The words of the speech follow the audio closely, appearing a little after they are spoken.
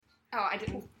Oh, I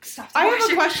didn't stop. I have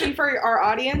a question for our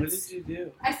audience. What did you do?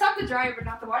 I stopped the dryer, but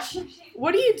not the washing machine.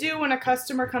 What do you do when a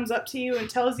customer comes up to you and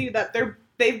tells you that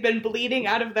they've been bleeding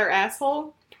out of their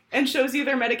asshole and shows you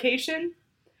their medication?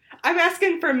 I'm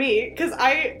asking for me because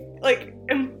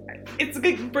it's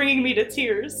bringing me to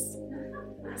tears.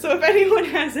 So if anyone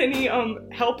has any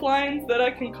helplines that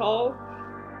I can call,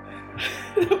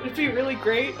 that would be really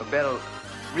great. Belle,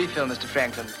 refill Mr.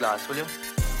 Franklin's glass, will you?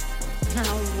 Now,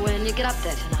 when you get up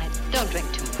there tonight, don't drink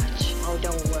too much. Oh,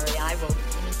 don't worry, I won't.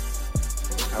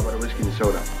 How about a whiskey and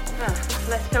soda?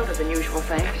 Less soda than usual,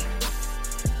 thanks.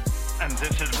 And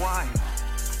this is wine.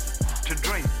 To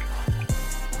drink.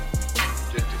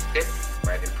 Just a sip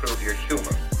might improve your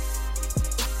humor.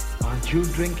 Aren't you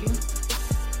drinking?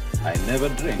 I never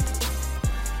drink.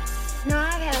 No,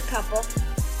 I've had a couple.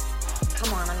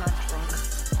 Come on, I'm not drunk.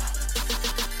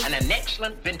 And an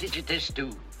excellent vintage it is,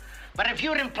 too. But if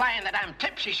you're implying that I'm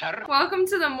tipsy, sir... Welcome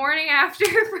to the morning after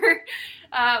for,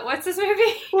 what's this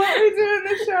movie? What We Do in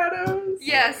the Shadows.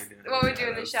 Yes, What We Do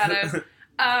in the Shadows.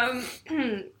 I'm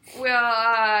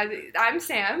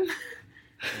Sam.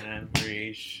 And I'm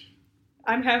Reish.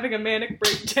 I'm having a manic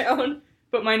breakdown,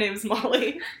 but my name's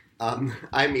Molly. I'm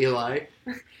Eli.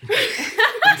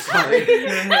 I'm sorry.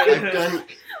 I've done...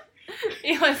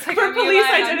 Eli's like, For police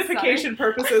identification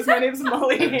purposes, my name's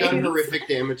Molly I've done Haynes. horrific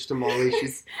damage to Molly.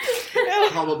 She's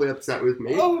probably upset with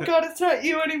me. Oh god, it's not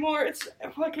you anymore. It's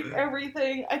fucking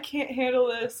everything. I can't handle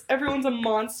this. Everyone's a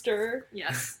monster.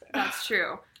 Yes, that's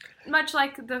true. Much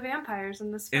like the vampires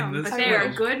in this film, In this but they are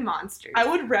film. good monsters. I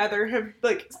would rather have,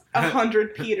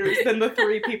 100 Peters than the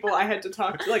 3 people I had to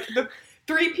talk to. The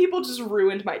 3 people just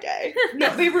ruined my day. No,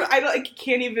 I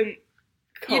can't even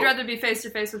cope. You'd rather be face to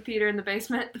face with Peter in the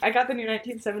basement? I got the new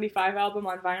 1975 album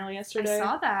on vinyl yesterday. I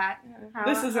saw that. Yeah.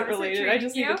 This isn't related. I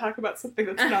just need to talk about something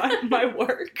that's not my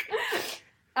work.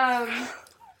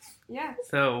 Yeah.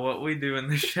 So, What We Do in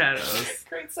the Shadows.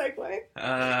 Great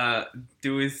segue.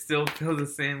 Do we still feel the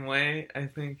same way, I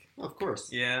think? Of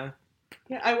course. Yeah.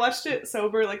 Yeah, I watched it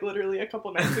sober, literally a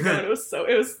couple nights ago, and it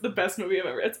was the best movie I've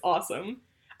ever. It's awesome.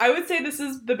 I would say this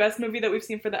is the best movie that we've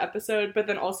seen for the episode, but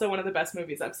then also one of the best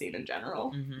movies I've seen in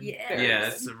general. Mm-hmm. Yeah. Yeah,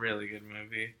 it's a really good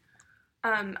movie.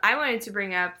 I wanted to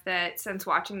bring up that since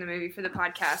watching the movie for the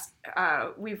podcast,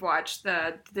 we've watched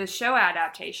the show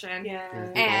adaptation.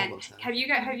 Yeah. And have you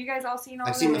guys all seen all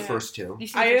of I've seen them? the first 2.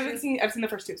 I've seen the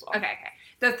first 2 as well. Okay.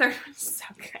 The third one's so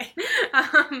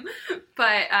good.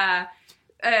 But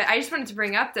I just wanted to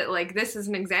bring up that, this is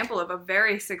an example of a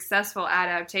very successful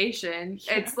adaptation.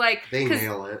 Yeah. It's they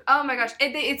nail it. Oh my gosh.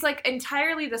 It's,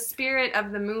 entirely the spirit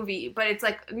of the movie, but it's,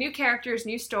 new characters,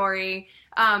 new story.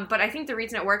 But I think the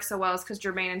reason it works so well is because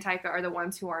Jermaine and Taika are the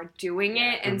ones who are doing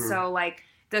it, and so,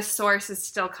 the source is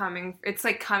still coming, it's,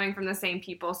 coming from the same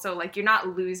people, so, you're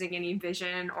not losing any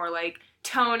vision or,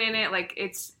 tone in it,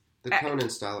 it's... The tone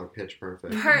and style are pitch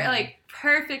perfect.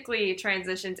 Perfectly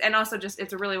transitions, and also just,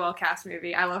 it's a really well-cast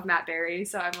movie. I love Matt Berry,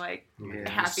 so I'm,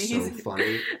 happy so he's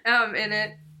funny. in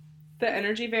it. The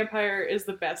energy vampire is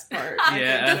the best part.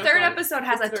 Yeah. The third episode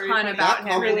has a ton about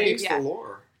that him. Really, the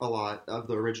lore a lot of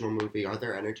the original movie. Are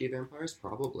there energy vampires?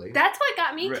 Probably. That's what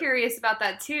got me curious about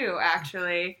that too,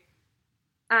 actually.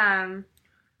 But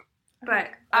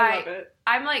I love it.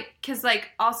 I'm because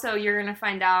also you're gonna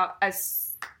find out a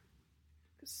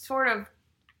sort of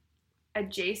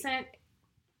adjacent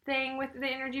thing with the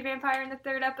energy vampire in the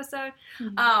third episode.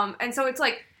 Mm-hmm. And so it's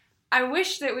I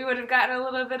wish that we would have gotten a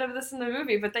little bit of this in the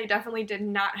movie, but they definitely did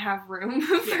not have room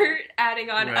for adding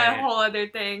on a whole other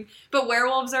thing. But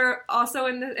werewolves are also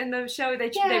in the show. They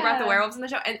brought the werewolves in the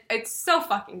show, and it's so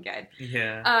fucking good.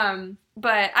 Yeah.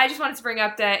 But I just wanted to bring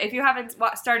up that if you haven't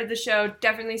started the show,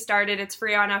 definitely start it. It's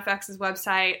free on FX's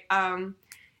website.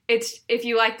 If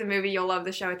you like the movie, you'll love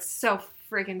the show. It's so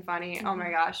freaking funny. Mm-hmm. Oh my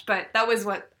gosh! But that was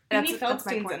what that's my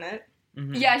Feldstein's point. in it.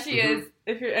 Mm-hmm. Yeah, she is.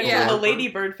 If you're any of the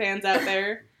Ladybird fans out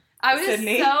there. I was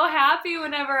Sydney. so happy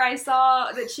whenever I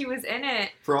saw that she was in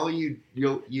it. For all you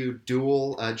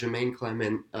dual Jermaine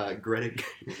Clement, Greta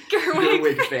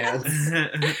Gerwig fans.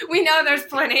 We know there's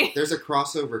plenty. There's a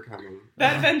crossover coming.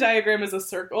 That Venn diagram is a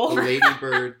circle. The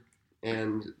Ladybird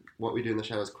and What We Do in the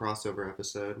Shadows crossover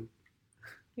episode.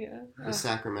 Yeah. The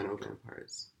Sacramento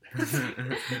Vampires.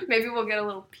 Maybe we'll get a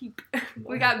little peep.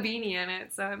 We got Beanie in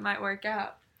it, so it might work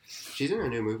out. She's in a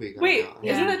new movie. Wait, on.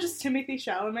 isn't that just Timothée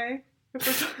Chalamet? A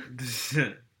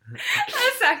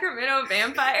Sacramento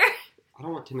vampire. I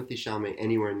don't want Timothée Chalamet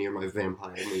anywhere near my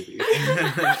vampire movies.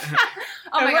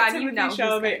 Oh I my want god, you Timothée know.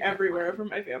 Chalamet everywhere for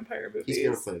my vampire movies. He's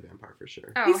gonna play a vampire for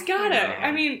sure. Oh, He's got it. Yeah.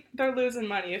 I mean, they're losing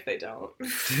money if they don't.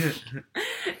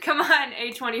 Come on,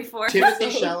 A24. Timothy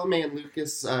Chalamet and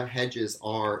Lucas Hedges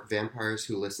are vampires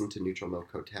who listen to Neutral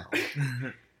Milk Hotel.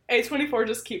 A24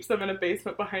 just keeps them in a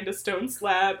basement behind a stone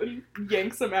slab and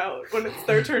yanks them out when it's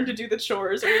their turn to do the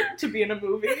chores or to be in a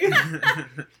movie.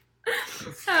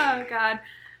 Oh god.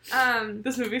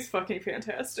 This movie's fucking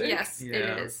fantastic. Yes, Yeah.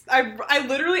 it is. I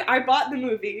literally bought the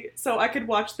movie so I could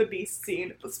watch the Beast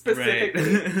scene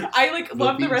specifically. Right. I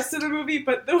love the Beast. rest of the movie,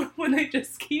 but when they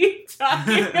just keep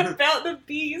talking about the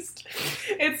Beast,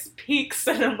 it's peak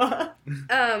cinema.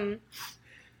 Fuck,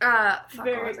 what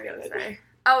Very was I gonna good. say?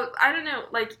 Oh, I don't know.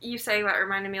 Like you saying that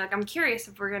reminded me. Like I'm curious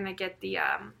if we're gonna get the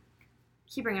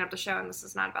keep bringing up the show, and this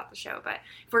is not about the show, but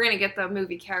if we're gonna get the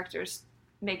movie characters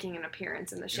making an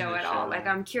appearance in the show at all. Like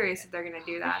I'm curious if they're gonna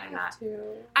do that or not.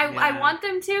 I Yeah. want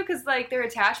them to because like they're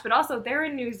attached, but also they're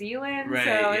in New Zealand, Right,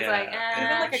 so it's yeah. like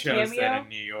Even like a Shows cameo? set in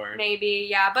New York. maybe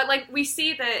yeah. But like we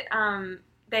see that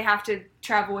they have to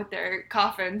travel with their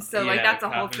coffins, so like Yeah, that's a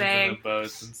whole coffins thing. and the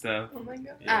boats and stuff. Oh my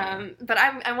god. Yeah. But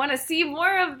I want to see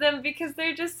more of them because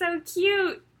they're just so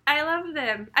cute. I love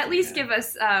them. At least Yeah. give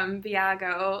us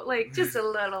Viago, like just a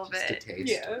little Just a bit. taste.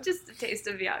 Yeah. Just a taste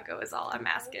of Viago is all I'm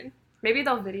asking. Maybe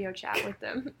they'll video chat with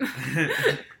them.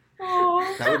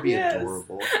 Oh, That would be yes.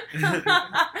 adorable.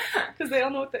 Because they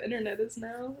all know what the internet is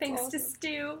now. That's Thanks to awesome.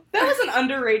 Stu. That was an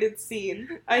underrated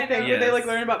scene, I I think, know. where they like Yes.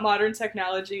 learn about modern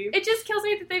technology. It just kills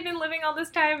me that they've been living all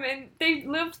this time and they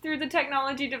lived through the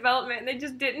technology development and they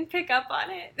just didn't pick up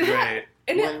on it. Right.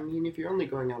 And Well, I mean, if you're only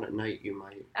going out at night, you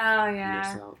might Oh miss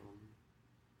yeah. out on.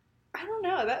 I don't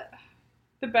know that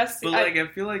the best. But like, I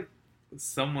feel like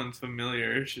someone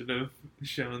familiar should have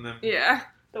shown them. Yeah.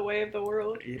 the way of the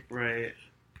world. Right.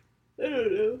 I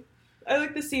don't know. I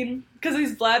like the scene because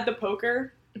he's Vlad the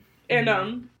Poker,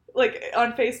 and like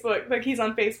on Facebook, like he's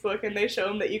on Facebook, and they show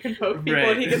him that you can poke people,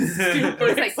 Right. and he gets super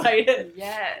It's like, excited.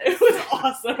 Yes. It was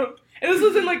awesome. And this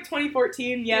was in like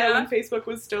 2014, Yeah. when Facebook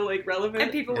was still like relevant.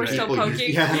 And people were Right. still People use-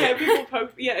 poking. yeah. yeah, people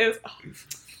poked. Yeah, it was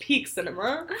peak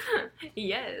cinema.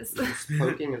 Yes.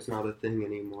 Poking is not a thing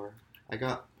anymore. I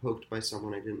got poked by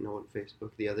someone I didn't know on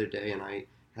Facebook the other day, and I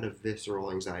had a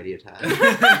visceral anxiety attack.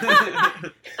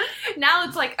 Now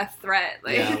it's like a threat.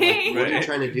 Like, Yeah, like, what are you Right.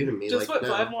 trying to do to me? Just like, what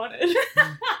no. Vlad wanted.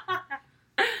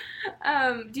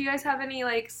 Do you guys have any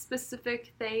like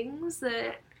specific things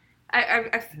that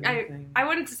I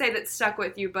wanted to say that stuck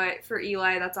with you, but for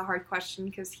Eli, that's a hard question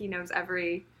because he knows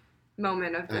every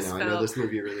moment of I this know, I film. know this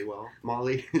movie really well.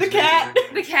 Molly? The cat!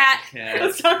 The cat. Yeah.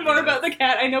 Let's talk more Yeah. about the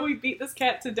cat. I know we beat this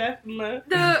cat to death in the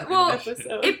Well,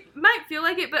 episode. it might feel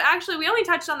like it, but actually, we only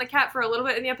touched on the cat for a little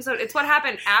bit in the episode. It's what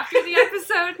happened after the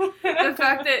episode. The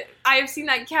fact that I have seen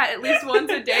that cat at least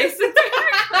once a day since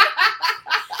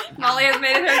Molly has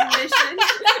made it her mission.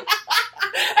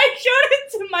 I showed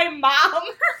it to my mom,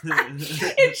 and she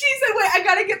said, "Wait, I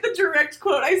gotta get the direct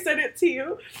quote." I sent it to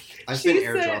you. I've She been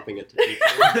said- airdropping it to people.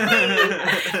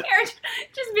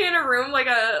 Just be in a room like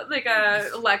a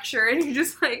lecture, and you're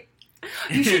just like,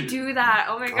 you should do that.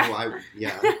 Oh my god.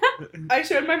 yeah. I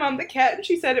showed my mom the cat, and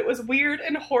she said it was weird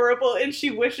and horrible, and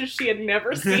she wishes she had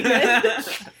never seen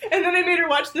it. And then I made her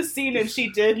watch the scene, and she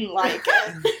didn't like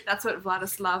it. That's what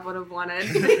Vladislav would have wanted.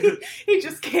 He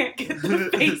just can't get the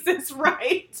faces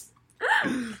right.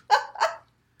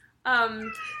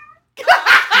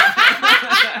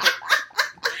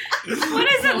 What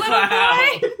is it, little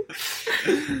boy?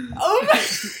 Oh my!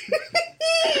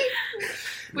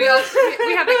 We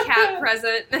have a cat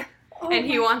present, Oh and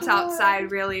he my wants God.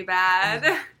 outside really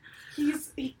bad.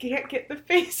 He can't get the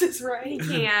faces He right.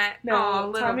 can't. No, Oh,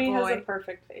 little Tommy boy. has a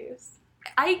perfect face.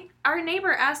 Our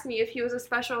neighbor asked me if he was a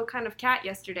special kind of cat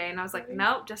yesterday, and I was like,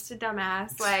 nope, just a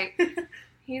dumbass. Like,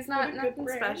 he's not What a good nothing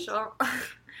brand. special.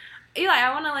 Eli,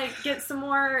 I want to like get some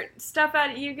more stuff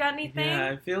out of you. Got anything? Yeah,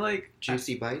 I feel like.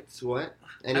 Juicy bites? What?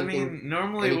 I Anything? mean,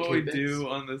 normally any what we tidbits? do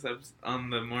on this on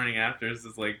the morning afters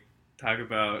is like talk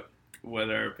about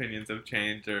whether our opinions have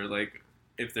changed or like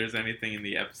if there's anything in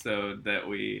the episode that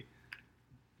we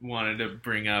wanted to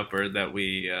bring up or that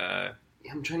we Yeah,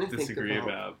 I'm trying to think disagree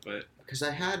about. But Because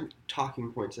I had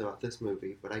talking points about this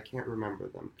movie, but I can't remember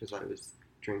them because I was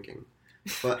drinking.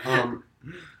 But,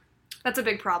 That's a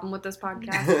big problem with this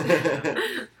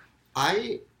podcast.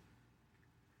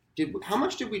 how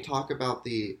much did we talk about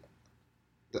the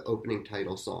the opening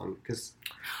title song because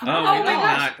Oh, Oh we my did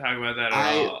gosh. not talk about that at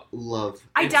I all. love.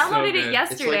 I It's so downloaded it good. It's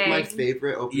yesterday. like my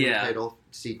favorite opening Yeah. title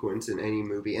sequence in any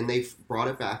movie, and they've brought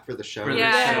it back for the show. For and the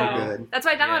it's show. so good. That's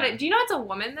why I downloaded Yeah. it. Do you know it's a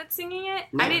woman that's singing it? I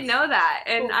Nice. didn't know that,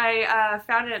 and Cool. I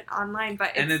found it online.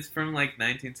 But And it's from like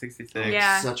 1966.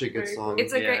 Yeah. Such a good Very song.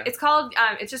 it's a Yeah. great. It's called.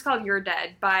 It's just called "You're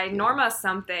Dead" by Yeah. Norma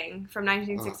something from Oh,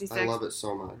 1966. I love it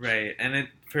so much. Right, and it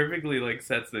perfectly like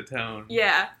sets the tone.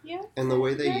 Yeah, And the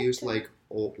way they use like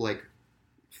old, like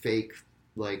fake,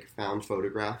 like found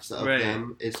photographs of Right.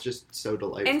 them is just so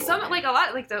delightful. and some like a lot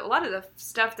of the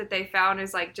stuff that they found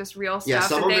is like just real yeah, stuff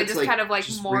some that of they it's just kind of like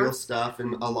just more. real stuff,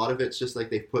 and a lot of it's just like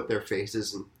they put their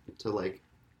faces into like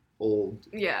old.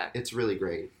 Yeah, It's really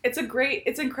great. It's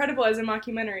incredible as a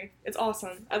mockumentary. It's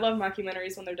awesome. I love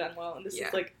mockumentaries when they're done well, and this Yeah.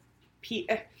 is like keep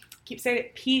saying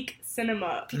it, peak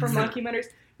cinema for Mhm. mockumentaries.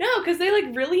 No, because they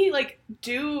like really like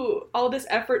do all this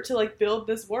effort to like build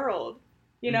this world,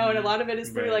 you know, and a Mhm. lot of it is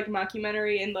through Right. like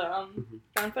mockumentary and the Mhm.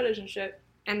 found footage and shit.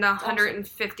 and the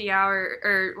 150 hour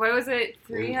or what was it? It's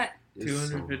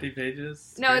 250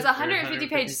 pages. No, it's a Or 150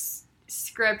 page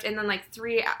script and then like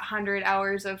 300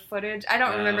 hours of footage. I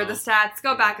don't remember the stats.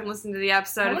 Go back and listen to the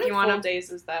episode How if many you full want to.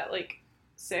 days is that? Like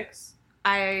 6?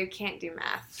 I can't do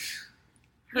math.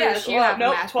 Yeah, Hers, you well, have a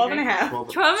nope, math 12 and a degree. half.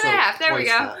 12 and a half, there we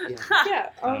twice go. that, yeah. Yeah,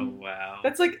 Oh wow.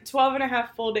 that's like 12 and a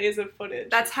half full days of footage.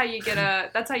 That's how you get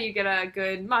a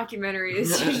good mockumentary.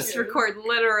 Is you just record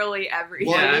literally everything.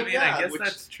 Well, Yeah, I I mean, mean, yeah, I guess which-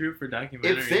 that's true for documentaries.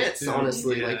 It fits, too.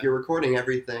 honestly. Yeah. Like, you're recording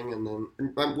everything, and then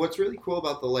what's really cool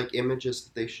about the like images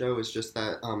that they show is just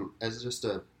that as just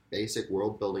a basic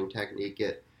world building technique,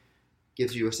 it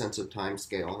gives you a sense of time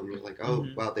scale, and you're like, oh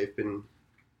Mhm. wow,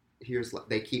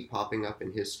 they keep popping up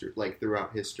in history, like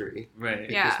throughout history, Right.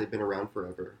 because Yeah. they've been around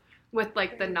forever. With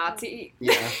like the Nazi.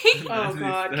 Yeah. Oh Nazi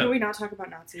god, stuff. can we not talk about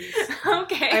Nazis?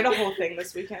 Okay. I had a whole thing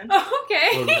this weekend. Okay.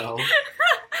 Oh no,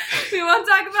 We won't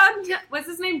talk about what's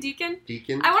his name, Deacon.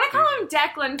 Deacon. I want to call him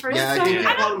Declan for Yeah, some. I think I you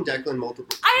don't. called him Declan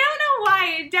multiple. I don't know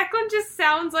why. Declan just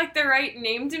sounds like the right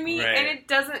name to me, Right. and it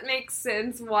doesn't make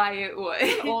sense why it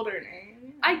would. Older name.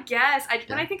 I guess. When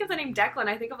Yeah. I think of the name Declan,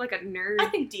 I think of like a nerd. I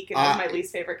think Deacon is my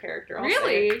least favorite character. I'll say it.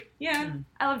 Really? Yeah.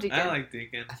 I love Deacon. I like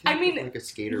Deacon. I mean, like a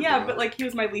skater. Yeah, bro. but like he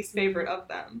was my least favorite of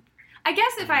them. I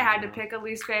guess if I had to pick a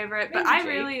least favorite, but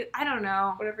Maybe I don't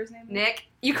know. Whatever his name is. Nick.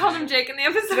 You called him Jake in the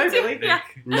episode Did I too? really? Yeah.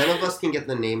 none of us can get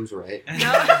the names right.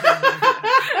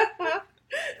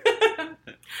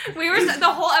 We were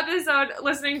the whole episode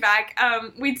listening back.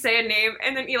 We'd say a name,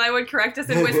 and then Eli would correct us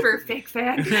and whisper "fake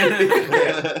fan."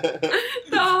 The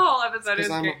whole episode Because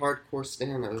is I'm a great. hardcore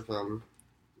stan of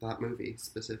that movie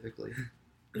specifically.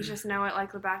 You just know it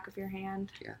like the back of your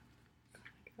hand.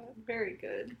 Very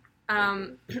good.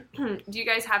 Do you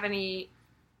guys have any?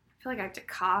 I feel like I have to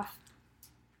cough.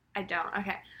 I don't.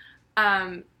 Okay.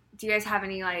 Do you guys have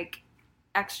any like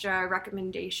extra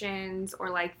recommendations or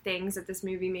like things that this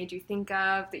movie made you think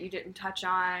of that you didn't touch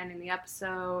on in the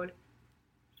episode?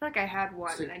 I feel like I had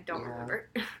one So, and I don't yeah. remember.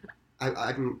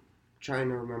 I'm trying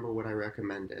to remember what I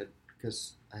recommended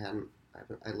because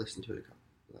I listened to it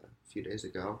a few days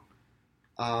ago.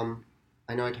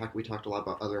 I know we talked a lot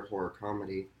about other horror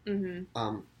comedy.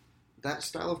 Mm-hmm. That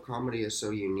style of comedy is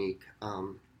so unique.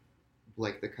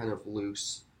 Like the kind of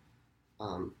loose,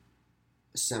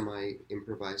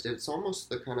 semi-improvised. It's almost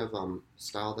the kind of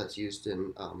style that's used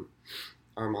in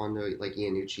Armando like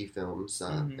Iannucci films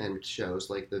and shows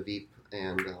like The Veep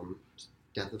and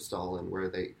Death of Stalin, where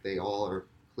they all are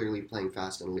clearly playing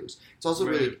fast and loose. It's also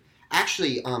really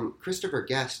actually Christopher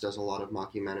Guest does a lot of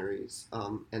mockumentaries,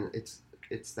 and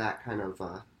it's that kind of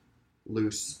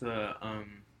loose. The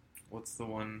what's the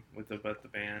one with about the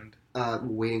band?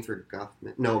 Waiting for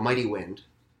Guffman. No, Mighty Wind.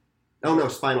 Oh no,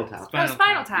 Spinal Tap.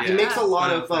 Spinal Tap. He makes a lot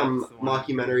Spinal of Tap's the one.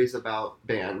 mockumentaries about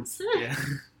bands. Yeah.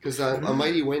 Because A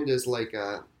Mighty Wind is like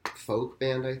a folk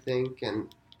band, I think,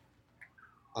 and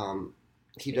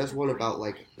he does one about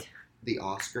like the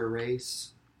Oscar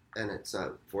race, and it's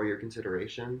for your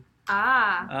consideration.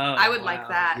 Ah, Oh, I would like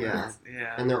that. Yeah.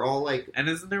 Yeah. And they're all like, And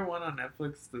isn't there one on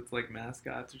Netflix that's like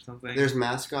mascots or something? there's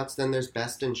mascots, then there's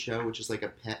Best in Show, which is like a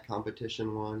pet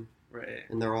competition one, Right.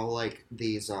 and they're all like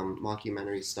these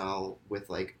mockumentary style with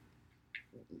like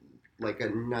a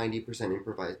 90%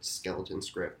 improvised skeleton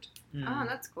script. Oh,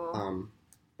 that's cool. yeah.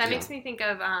 That makes me think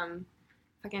of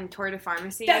fucking Tour de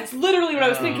Pharmacy. That's literally what I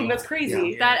was Oh. thinking. That's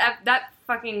crazy. Yeah. That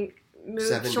fucking moved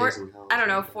 7 short. Days in Hell. I don't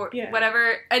know, Yeah.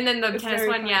 whatever. And then the It's tennis very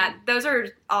one, funny. yeah. Those are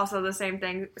also the same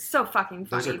thing. So fucking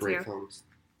funny, Those are great too. films.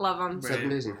 Love them. Right. 7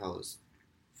 Days in Hell is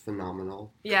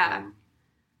phenomenal. Yeah.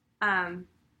 I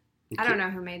don't Ki- know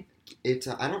who made It's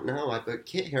I don't know, but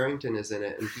Kit Harington is in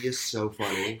it, and he is so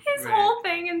funny, His whole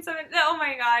thing and so oh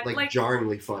my god, like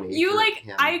jarringly funny. You for like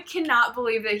him. I cannot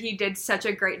believe that he did such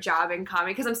a great job in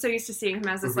comedy because I'm so used to seeing him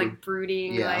as this like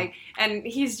brooding like, and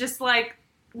he's just like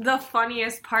the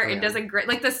funniest part and does a great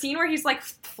like the scene where he's like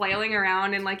flailing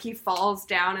around and like he falls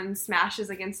down and smashes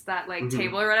against that like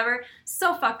table or whatever.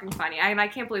 So fucking funny. I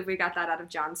can't believe we got that out of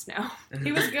Jon Snow.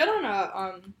 He was good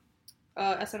on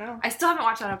SNL. I still haven't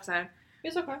watched that episode. He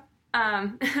was okay.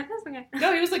 That's okay.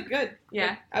 No, he was like good. Yeah,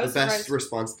 like, I was the best surprised.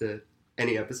 response to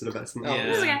any episode of SNL.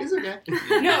 Yeah. It's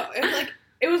okay. No,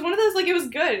 it was one of those, like, it was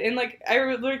good, and, like, I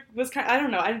was kind of, I don't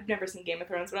know, I've never seen Game of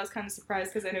Thrones, but I was kind of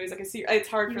surprised, because I know he's, like, it's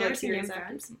hard for, You've never like, seen series Game of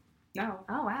actors. No.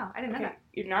 Oh, wow. I didn't know that.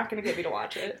 You're not going to get me to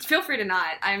watch it. Feel free to not.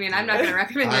 I mean, I'm not going to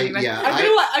recommend anybody. Yeah,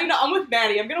 I'm with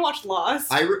Maddie. I'm going to watch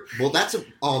Lost. Well, that's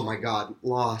oh my god,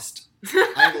 Lost.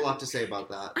 I have a lot to say about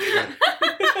that.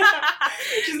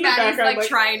 She's in the Maddie's, background, like,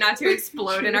 trying not to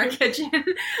explode in our kitchen.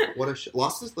 What a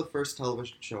Lost is the first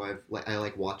television show I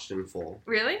watched in full.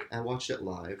 Really? I watched it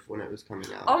live when it was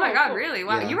coming out. Oh my god, really?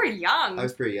 Wow, Yeah. you were young. I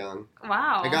was pretty young.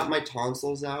 Wow. I got my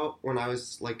tonsils out when I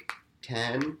was like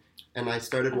 10, and I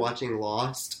started watching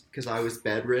Lost because I was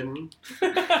bedridden.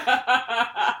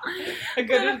 A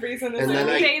good reason to And say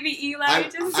then baby Eli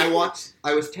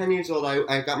I was 10 years old.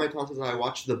 I got my tonsils and I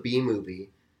watched the Bee Movie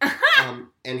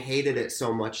and hated it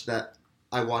so much that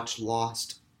I watched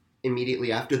Lost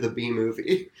immediately after the Bee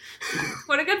Movie.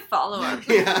 What a good follow-up.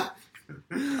 Yeah.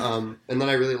 And then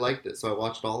I really liked it, so I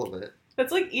watched all of it.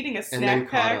 That's like eating a And then snack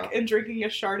caught pack up. and drinking a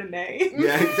Chardonnay.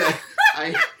 Yeah,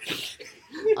 exactly.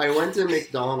 I went to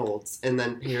McDonald's and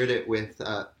then paired it with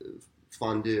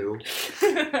fondue.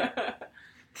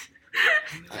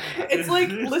 It's like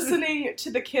listening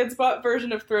to the Kids Bop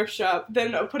version of Thrift Shop,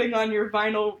 then putting on your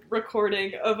vinyl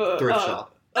recording of a Thrift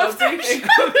Shop. Of Thrift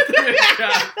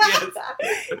Shop,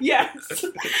 yes.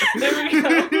 There we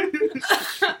go.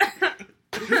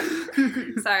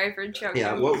 Sorry for choking.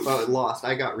 Yeah, Lost.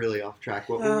 I got really off track.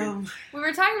 What were we? We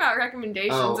were talking about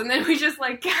recommendations, Oh. and then we just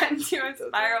like got into a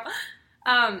spiral.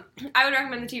 I would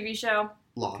recommend the TV show.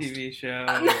 Lost. TV show.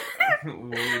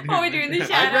 What we do in the I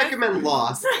shadows. recommend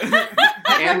Lost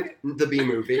and the Bee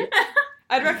Movie.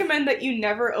 I'd recommend that you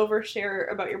never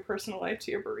overshare about your personal life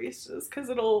to your baristas, because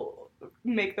it'll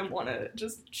make them want to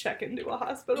just check into a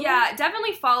hospital. Yeah,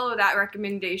 definitely follow that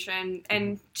recommendation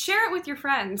and share it with your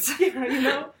friends. Yeah, you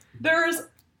know,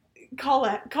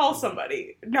 call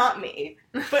somebody, not me,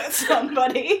 but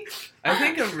somebody. I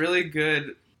think a really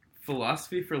good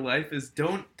philosophy for life is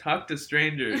don't talk to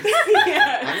strangers.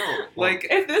 Yeah. I don't Like,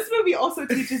 If this movie also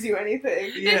teaches you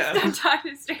anything, yeah. Don't talk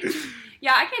to strangers.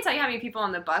 Yeah, I can't tell you how many people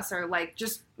on the bus are like,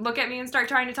 just look at me and start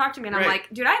trying to talk to me, and I'm Right. like,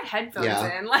 dude, I have headphones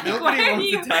Yeah. in. Like, Nobody why are wants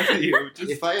you? to talk to you.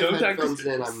 Just if I have don't talk to headphones in,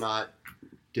 strangers. I'm not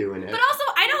doing it. But also,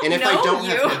 I don't And if know I don't you.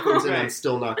 have headphones in, I'm Right.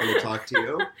 still not going to talk to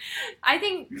you. I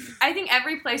think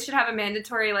every place should have a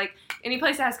mandatory, like, any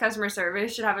place that has customer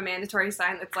service should have a mandatory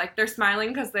sign that's like, they're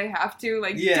smiling because they have to.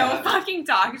 Like, Yeah. don't fucking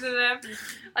talk to them.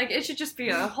 Like, it should just be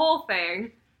a whole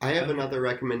thing. I have another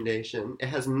recommendation. It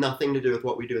has nothing to do with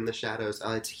what we do in the shadows.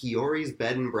 It's Hiyori's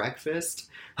Bed and Breakfast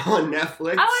on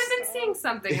Netflix. Oh, I've been seeing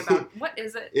something about, what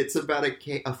is it? It's about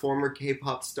a former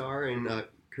K-pop star in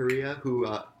Korea who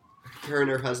her and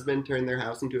her husband turned their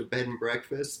house into a bed and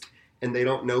breakfast, and they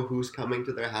don't know who's coming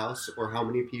to their house or how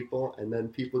many people, and then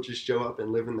people just show up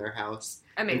and live in their house.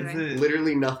 Amazing. Is it-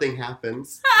 Literally nothing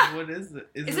happens. What is it?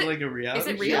 Is Is it it- like a reality Is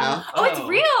it show? real? Yeah. Oh, it's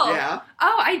real. Yeah.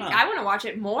 Oh, I Huh. want to watch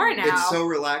it more now. It's so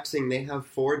relaxing. They have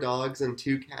 4 dogs and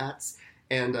 2 cats,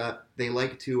 and they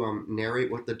like to narrate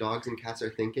what the dogs and cats are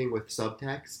thinking with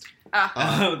subtext.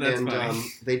 Oh, that's and funny.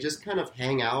 they just kind of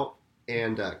hang out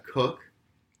and cook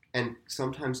and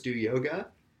sometimes do yoga.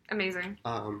 Amazing.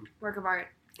 Work of art.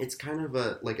 It's kind of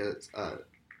a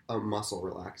muscle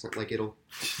relaxant. Like it'll,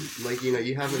 like, you know,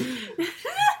 you haven't.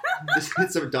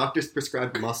 It's a doctor's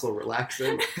prescribed muscle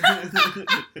relaxant.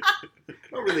 I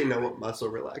don't really know what muscle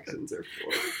relaxants are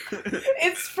for.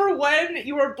 it's for when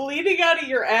you are bleeding out of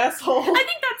your asshole. I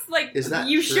think that's like, Is that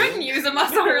you true? shouldn't use a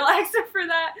muscle relaxer for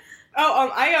that. Oh,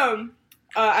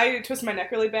 I twisted my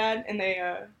neck really bad, and they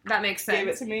That makes sense. gave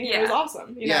it to me. Yeah. It was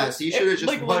awesome. You Yeah, know? so you should have just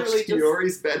like, watched literally just-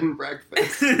 Hiyori's Bed and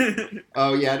Breakfast.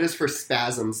 Oh yeah, it is for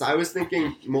spasms. I was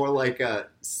thinking more like a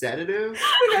sedative.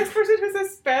 The next person who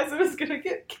says spasm is gonna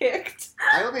get kicked.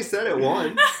 I only said it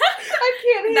once. I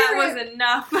can't hear That it. was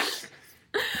enough.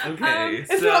 Okay,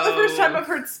 It's not the first time I've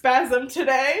heard spasm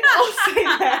today. I'll say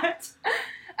that.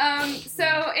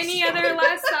 So any other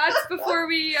last thoughts before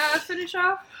we finish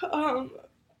off?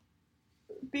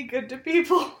 Be good to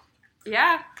people.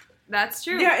 Yeah, that's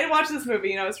true. Yeah, and watch this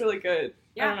movie. You know, it's really good.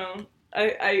 Yeah. I don't know.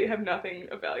 I have nothing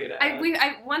of value to add.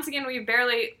 Once again, we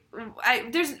barely.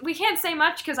 We can't say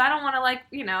much because I don't want to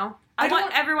I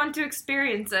want everyone to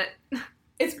experience it.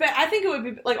 I think it would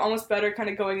be like almost better kind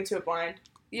of going into it blind.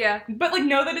 Yeah, but like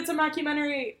know that it's a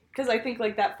mockumentary because I think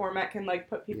like that format can like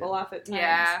put people off at times.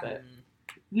 Yeah, but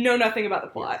know nothing about the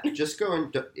plot. Yeah. Just go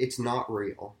and it's not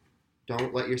real.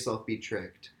 Don't let yourself be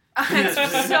tricked.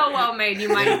 It's so well made. You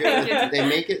might think it. They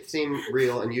make it seem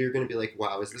real, and you're going to be like,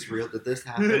 "Wow, is this real? Did this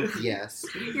happen?" Yes.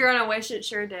 You're gonna wish it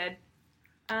sure did.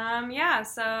 Yeah.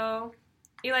 So,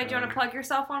 Eli, do you want to plug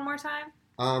yourself one more time?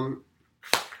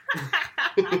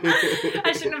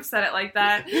 I shouldn't have said it like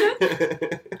that.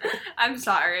 I'm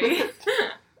sorry.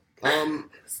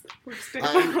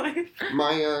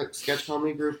 My sketch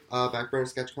comedy group, Backburner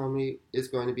Sketch Comedy, is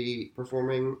going to be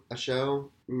performing a show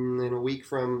in a week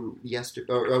from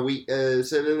yesterday. Or a week.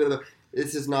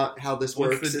 This is not how this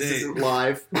works. This isn't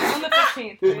live. On the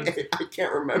 15th. I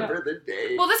can't remember the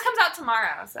date. Well, this comes out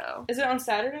tomorrow, so. Is it on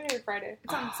Saturday or Friday?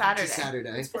 It's on Saturday. It's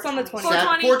Saturday. It's on the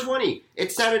 20th. 420.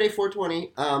 It's Saturday,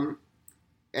 420.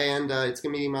 And it's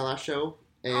going to be my last show.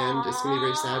 And it's going to be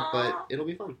very sad, but it'll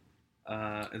be fun.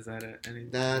 Is that it?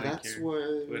 Anything that's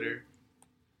what... Twitter?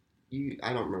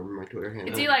 I don't remember my Twitter handle.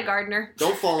 It's Eli Gardner.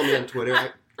 Don't follow me on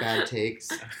Twitter. Bad takes.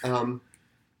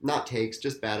 Not takes,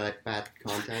 just bad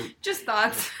content. Just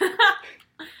thoughts.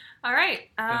 All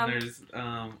right. And there's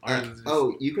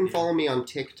you can follow me on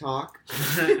TikTok.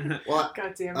 Well,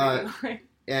 God damn it.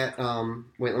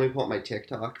 Wait, let me pull up my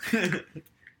TikTok. In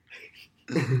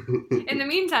the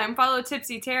meantime, follow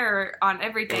Tipsy Terror on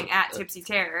everything at Tipsy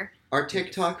Terror. Our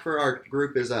TikTok for our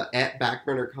group is at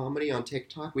Backburner Comedy on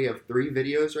TikTok. We have 3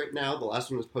 videos right now. The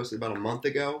last one was posted about a month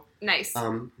ago. Nice.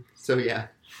 So yeah.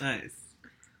 Nice.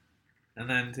 And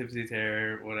then Tipsy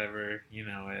Terror, whatever, you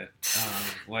know it.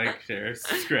 Like, share,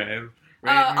 subscribe,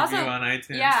 rate, and also, review on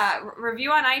iTunes. Yeah,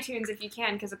 review on iTunes if you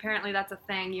can, because apparently that's a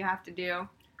thing you have to do.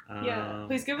 Yeah,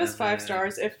 please give us 5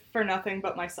 stars, if for nothing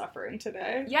but my suffering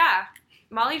today. Yeah,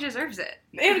 Molly deserves it.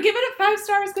 And give it a 5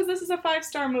 stars because this is a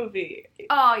 5-star movie.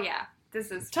 Oh yeah, this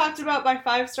is talked about by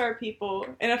 5-star people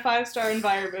in a 5-star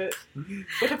environment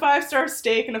with a 5-star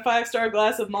steak and a 5-star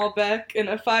glass of Malbec and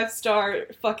a 5-star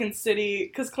fucking city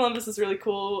because Columbus is really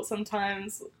cool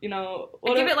sometimes. You know,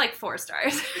 I give it like 4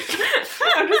 stars.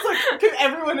 I'm just like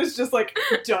everyone is just like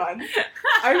done.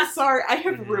 I'm sorry, I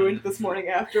have ruined this morning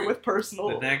after with personal.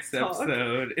 The next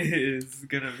episode is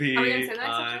gonna be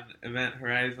on Event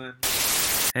Horizon.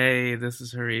 Hey, this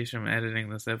is Harish. I'm editing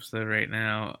this episode right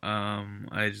now.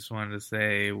 I just wanted to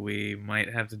say we might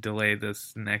have to delay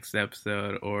this next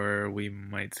episode, or we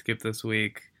might skip this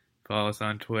week. Follow us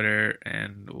on Twitter,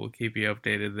 and we'll keep you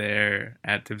updated there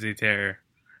at Tipsy Terror.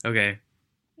 Okay.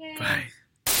 Yay. Bye.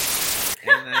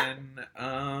 And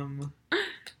then,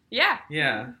 yeah.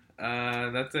 Yeah.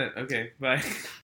 That's it. Okay, bye.